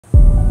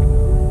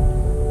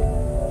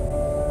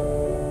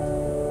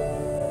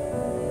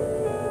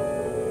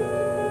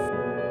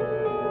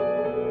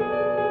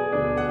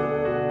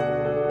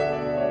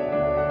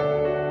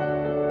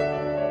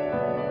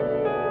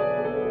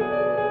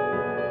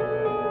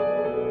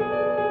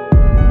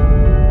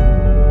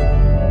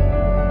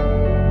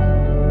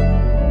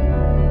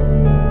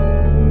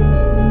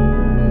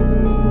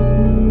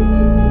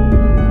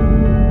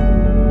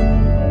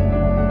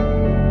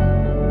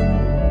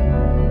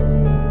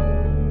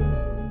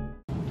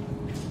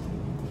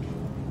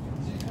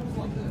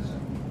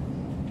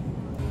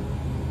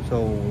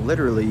So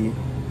literally,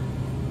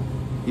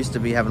 used to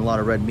be having a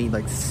lot of red meat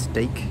like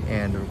steak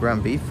and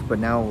ground beef, but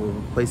now we're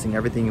replacing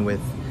everything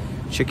with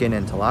chicken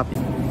and tilapia.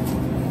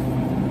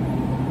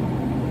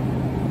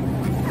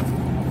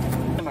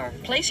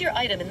 Place your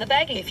item in the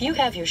bagging. If you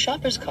have your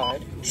shopper's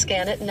card,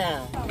 scan it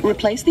now.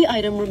 Replace the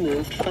item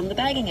removed from the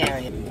bagging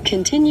area.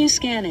 Continue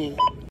scanning.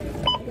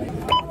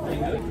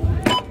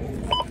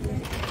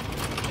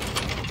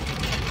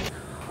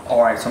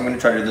 Alright, so I'm going to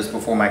try to do this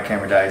before my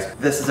camera dies.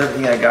 This is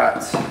everything I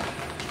got.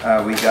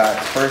 We got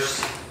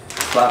first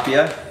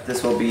tilapia.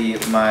 This will be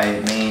my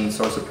main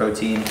source of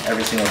protein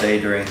every single day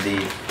during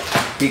the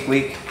peak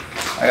week.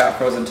 I got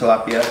frozen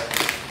tilapia,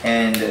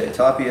 and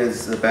tilapia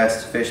is the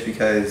best fish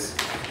because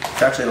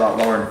it's actually a lot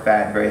lower in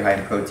fat and very high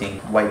in protein.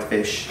 White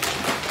fish.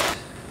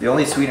 The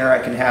only sweetener I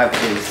can have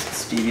is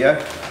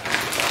stevia.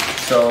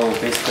 So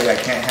basically I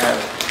can't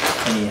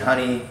have any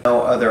honey,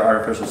 no other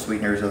artificial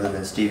sweeteners other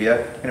than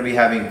stevia. I'm gonna be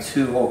having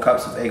 2 whole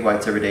cups of egg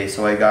whites every day,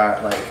 so I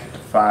got like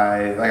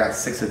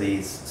 6 of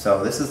these.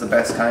 So this is the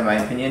best kind in my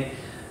opinion.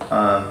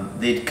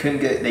 They can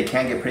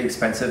get pretty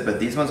expensive, but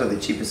these ones are the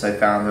cheapest I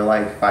found. They're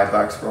like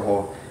 $5 for a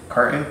whole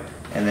carton.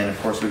 And then of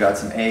course we got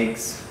some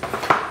eggs,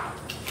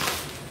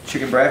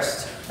 chicken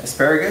breast,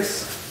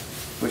 asparagus,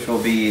 which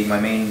will be my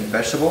main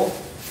vegetable,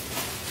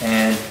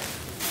 and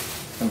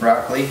some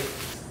broccoli,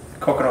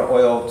 coconut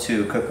oil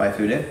to cook my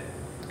food in.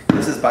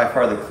 This is by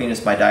far the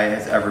cleanest my diet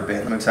has ever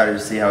been. I'm excited to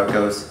see how it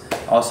goes.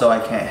 Also, I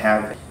can't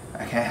have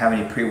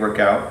any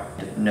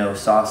pre-workout, no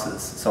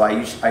sauces. So I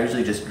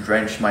usually just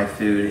drench my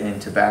food in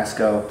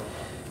Tabasco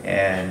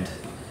and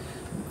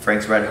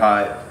Frank's Red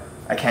Hot.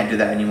 I can't do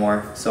that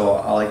anymore. So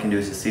all I can do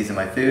is just season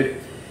my food,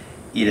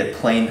 eat it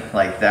plain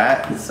like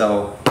that.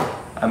 So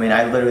I mean,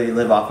 I literally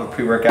live off of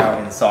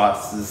pre-workout and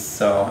sauces.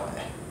 So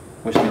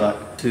wish me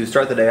luck. To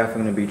start the day off,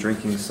 I'm going to be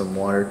drinking some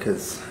water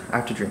because I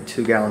have to drink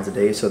 2 gallons a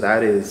day. So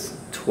that is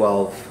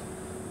 12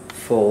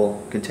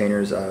 full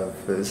containers of,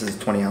 this is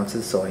 20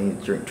 ounces, so I need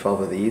to drink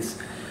 12 of these.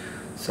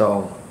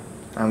 So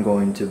I'm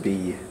going to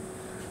be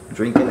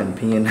drinking and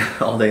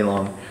peeing all day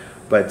long.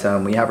 But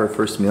we have our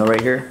first meal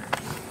right here.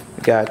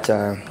 We got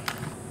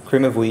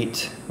cream of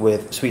wheat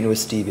sweetened with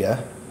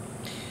stevia.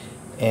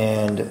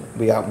 And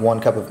we got 1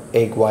 cup of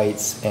egg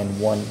whites and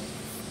 1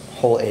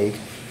 whole egg.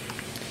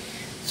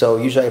 So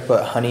usually I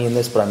put honey in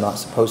this, but I'm not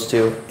supposed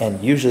to.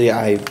 And usually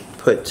I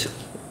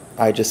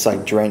just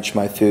like drench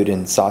my food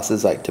in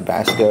sauces like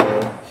Tabasco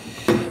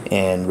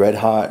and Red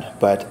Hot,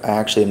 but I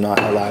actually am not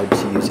allowed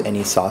to use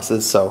any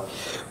sauces, so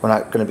we're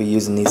not going to be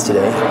using these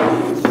today.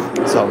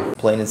 So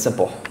plain and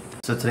simple.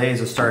 So today is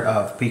the start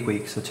of peak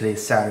week, so today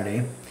is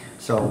Saturday.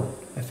 So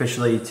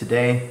officially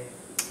today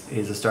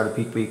is the start of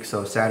peak week,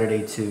 so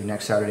Saturday to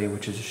next Saturday,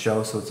 which is a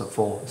show, so it's a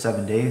full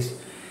 7 days.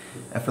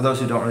 And for those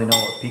who don't really know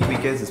what peak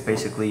week is, it's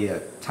basically a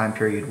time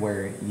period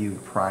where you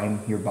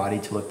prime your body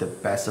to look the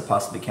best it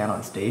possibly can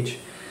on stage.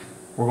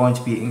 We're going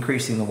to be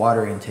increasing the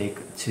water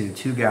intake to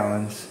 2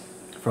 gallons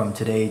from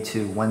today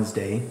to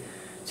Wednesday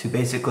to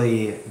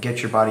basically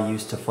get your body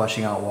used to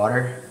flushing out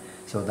water.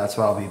 So that's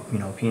why I'll be,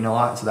 peeing a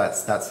lot. So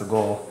that's the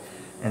goal.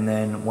 And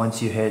then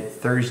once you hit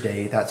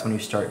Thursday, that's when you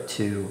start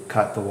to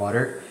cut the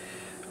water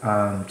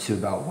to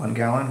about 1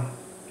 gallon.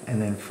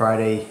 And then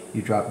Friday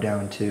you drop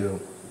down to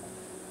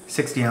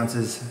 60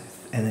 ounces,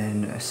 and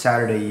then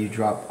Saturday you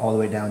drop all the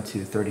way down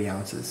to 30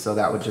 ounces. So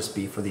that would just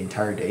be for the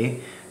entire day,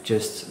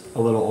 just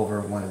a little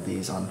over 1 of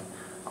these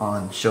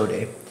on show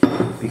day,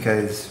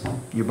 because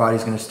your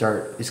body's going to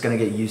start, it's going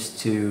to get used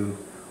to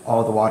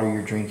all the water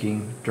you're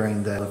drinking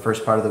during the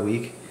first part of the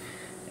week,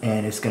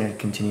 and it's going to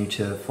continue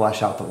to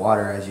flush out the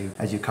water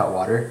as you cut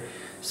water.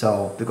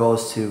 So the goal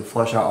is to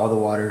flush out all the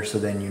water, so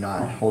then you're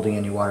not holding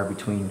any water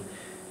between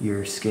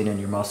your skin and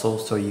your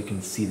muscles, so you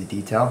can see the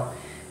detail.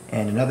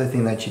 And another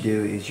thing that you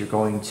do is you're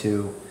going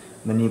to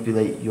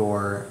manipulate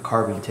your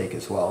carb intake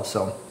as well.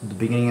 So at the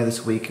beginning of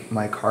this week,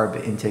 my carb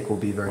intake will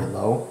be very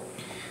low.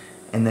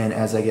 And then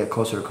as I get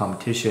closer to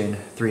competition,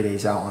 3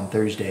 days out on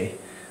Thursday,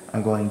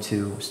 I'm going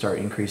to start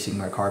increasing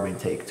my carb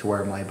intake to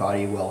where my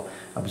body will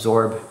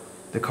absorb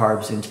the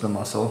carbs into the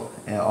muscle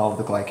and all of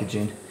the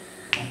glycogen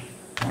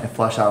and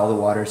flush out all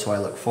the water, so I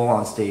look full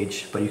on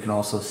stage, but you can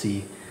also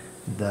see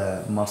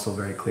the muscle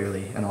very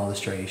clearly and all the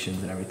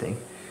striations and everything.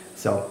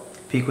 So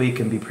peak week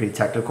can be pretty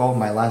technical.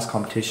 My last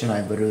competition,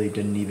 I literally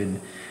didn't even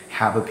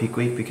have a peak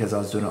week because I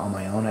was doing it on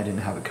my own. I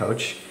didn't have a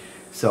coach.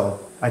 So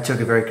I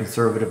took a very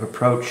conservative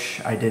approach.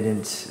 I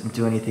didn't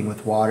do anything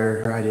with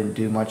water. I didn't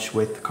do much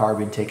with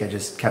carb intake. I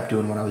just kept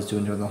doing what I was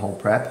doing during the whole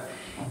prep.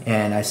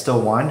 And I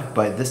still won,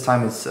 but this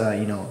time it's,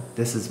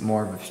 this is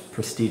more of a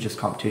prestigious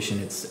competition.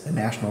 It's a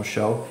national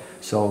show,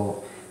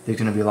 so there's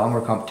gonna be a lot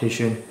more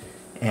competition,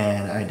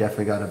 and I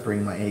definitely gotta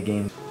bring my A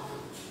game.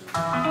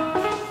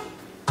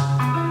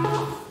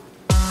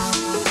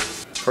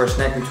 For a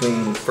snack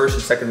between first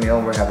and second meal,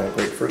 we're having a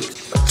grapefruit.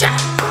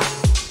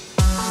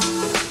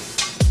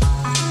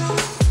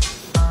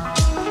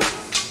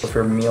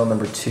 For meal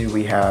number 2,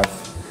 we have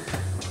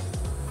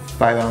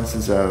 5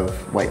 ounces of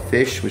white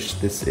fish, which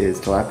this is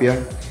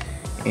tilapia,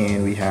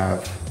 and we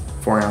have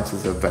 4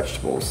 ounces of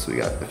vegetables. So we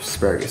got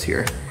asparagus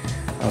here.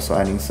 Also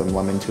adding some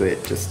lemon to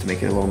it just to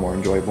make it a little more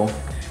enjoyable.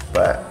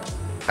 But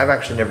I've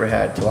actually never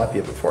had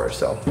tilapia before,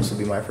 so this will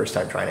be my first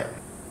time trying it.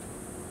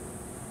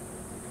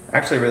 I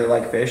actually really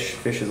like fish.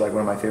 Fish is like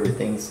one of my favorite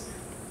things.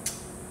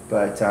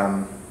 But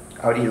I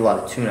would eat a lot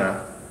of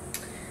tuna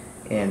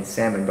and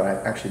salmon, but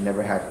I've actually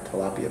never had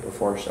tilapia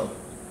before, so.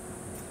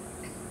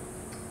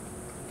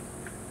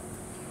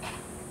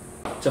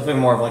 It's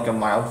definitely more of like a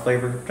mild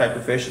flavor type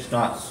of fish.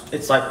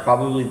 It's like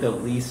probably the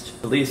least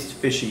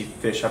fishy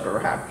fish I've ever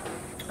had.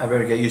 I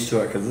better get used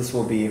to it because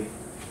I'll be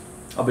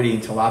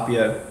eating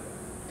tilapia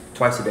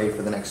twice a day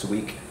for the next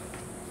week.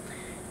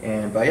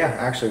 But yeah,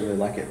 I actually really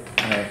like it.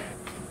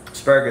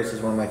 Asparagus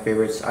is one of my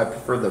favorites. I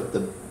prefer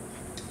the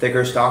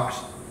thicker stalks.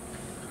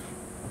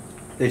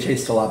 They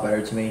taste a lot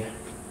better to me.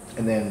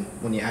 And then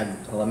when you add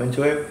a lemon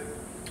to it,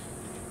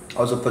 I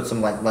also put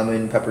some like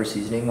lemon pepper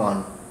seasoning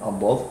on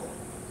both.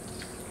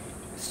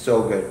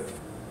 So good.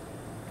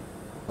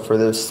 For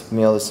this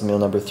meal, this is meal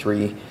number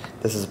 3.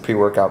 This is a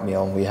pre-workout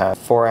meal. We have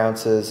 4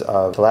 ounces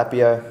of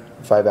tilapia,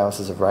 5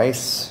 ounces of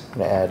rice. I'm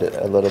gonna add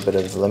a little bit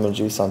of lemon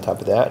juice on top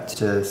of that.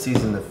 To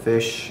season the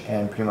fish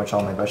and pretty much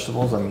all my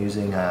vegetables, I'm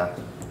using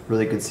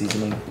really good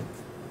seasoning.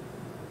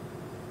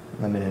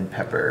 Lemon and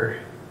pepper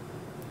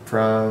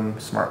from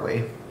Smart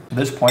Way. At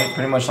this point,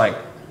 pretty much like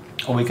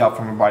a week out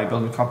from a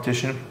bodybuilding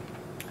competition,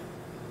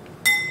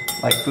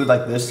 like food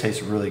like this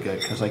tastes really good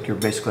because like you're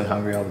basically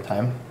hungry all the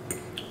time.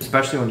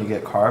 Especially when you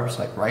get carbs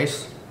like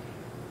rice,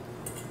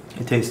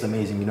 it tastes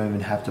amazing. You don't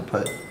even have to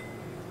put,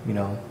 you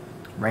know,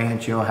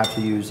 ranch. You don't have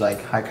to use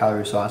like high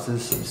calorie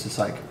sauces. So it's just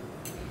like,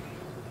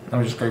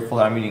 I'm just grateful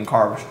that I'm eating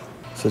carbs.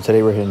 So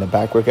today we're hitting a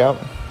back workout.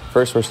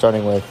 First we're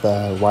starting with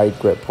wide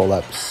grip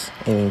pull-ups,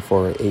 aiming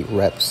for 8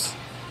 reps.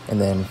 And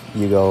then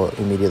you go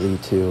immediately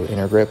to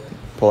inner grip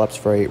pull-ups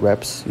for 8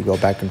 reps. You go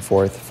back and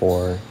forth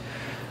for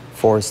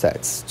 4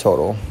 sets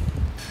total.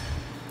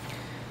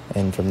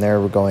 And from there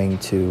we're going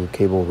to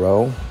cable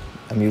row.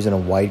 I'm using a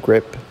wide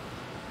grip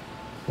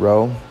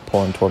row,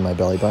 pulling toward my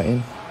belly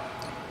button.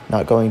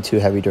 Not going too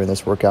heavy during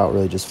this workout,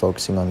 really just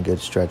focusing on good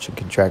stretch and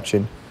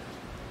contraction.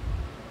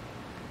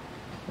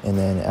 And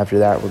then after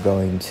that we're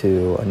going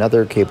to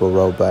another cable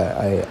row, but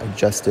I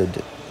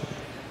adjusted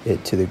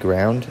it to the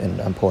ground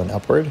and I'm pulling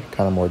upward,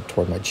 kind of more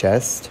toward my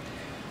chest.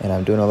 And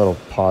I'm doing a little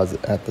pause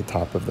at the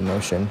top of the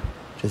motion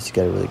just to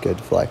get a really good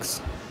flex.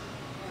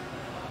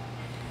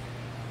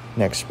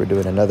 Next, we're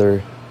doing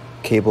another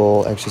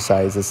cable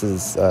exercise. This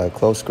is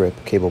close grip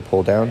cable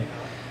pull down.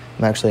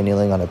 I'm actually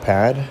kneeling on a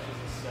pad.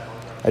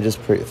 I just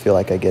feel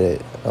like I get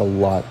it a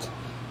lot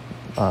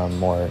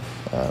more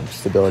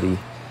stability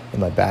in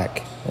my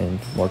back and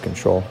more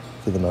control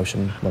through the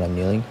motion when I'm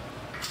kneeling.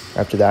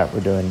 After that, we're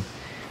doing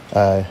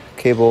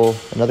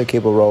another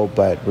cable row,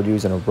 but we're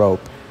using a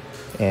rope,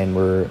 and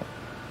we're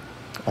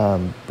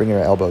bringing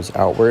our elbows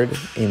outward,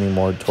 aiming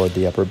more toward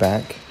the upper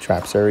back,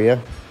 traps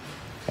area.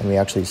 And we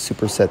actually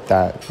superset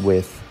that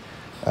with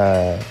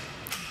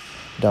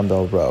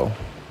dumbbell row.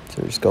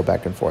 So we just go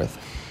back and forth.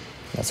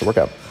 That's the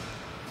workout.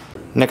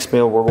 Next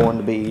meal, we're going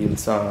to be eating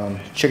some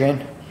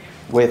chicken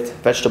with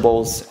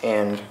vegetables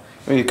and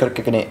maybe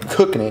cooking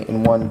it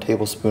in 1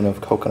 tablespoon of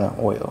coconut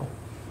oil.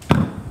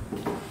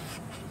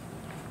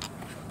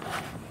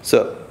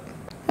 So,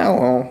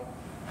 hello.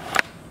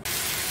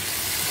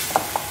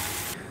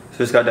 So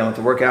just got done with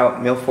the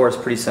workout. Meal 4 is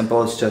pretty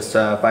simple. It's just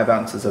 5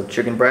 ounces of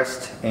chicken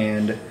breast,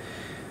 and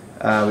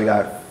we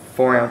got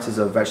 4 ounces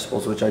of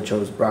vegetables, which I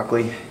chose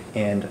broccoli,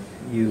 and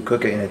you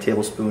cook it in a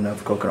tablespoon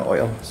of coconut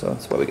oil. So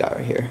that's what we got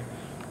right here.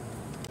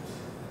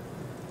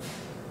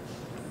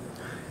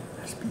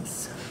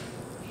 Recipes.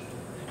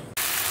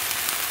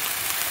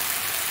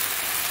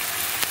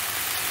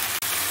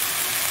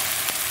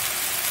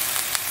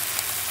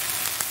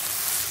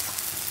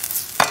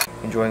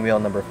 Enjoying meal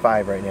number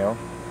 5 right now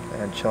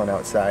and chilling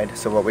outside.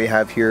 So what we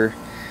have here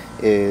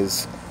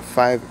is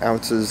 5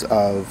 ounces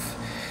of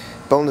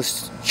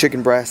boneless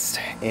chicken breast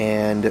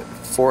and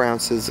 4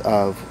 ounces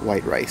of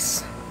white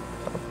rice.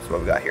 That's what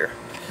we got here.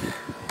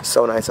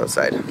 So nice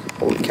outside.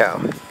 Holy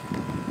cow.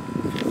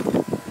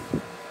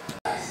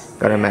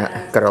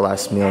 Got our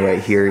last meal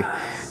right here.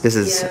 This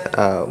is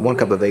 1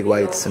 cup of egg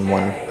whites and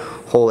 1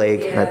 whole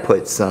egg, and I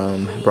put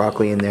some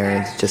broccoli in there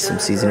and just some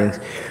seasonings.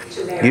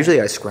 Usually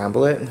I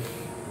scramble it,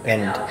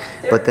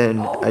 but then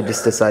I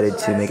just decided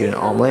to make it an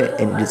omelet,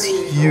 and it's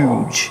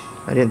huge.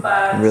 I didn't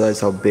realize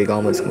how big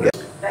omelets can get.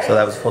 So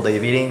that was a full day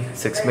of eating,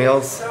 6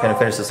 meals. Gonna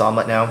finish this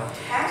omelet now.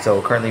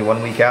 So currently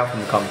 1 week out from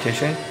the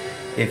competition.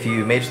 If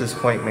you made it to this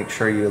point, make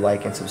sure you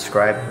like and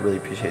subscribe. I really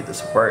appreciate the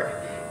support,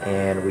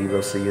 and we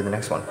will see you in the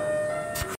next one.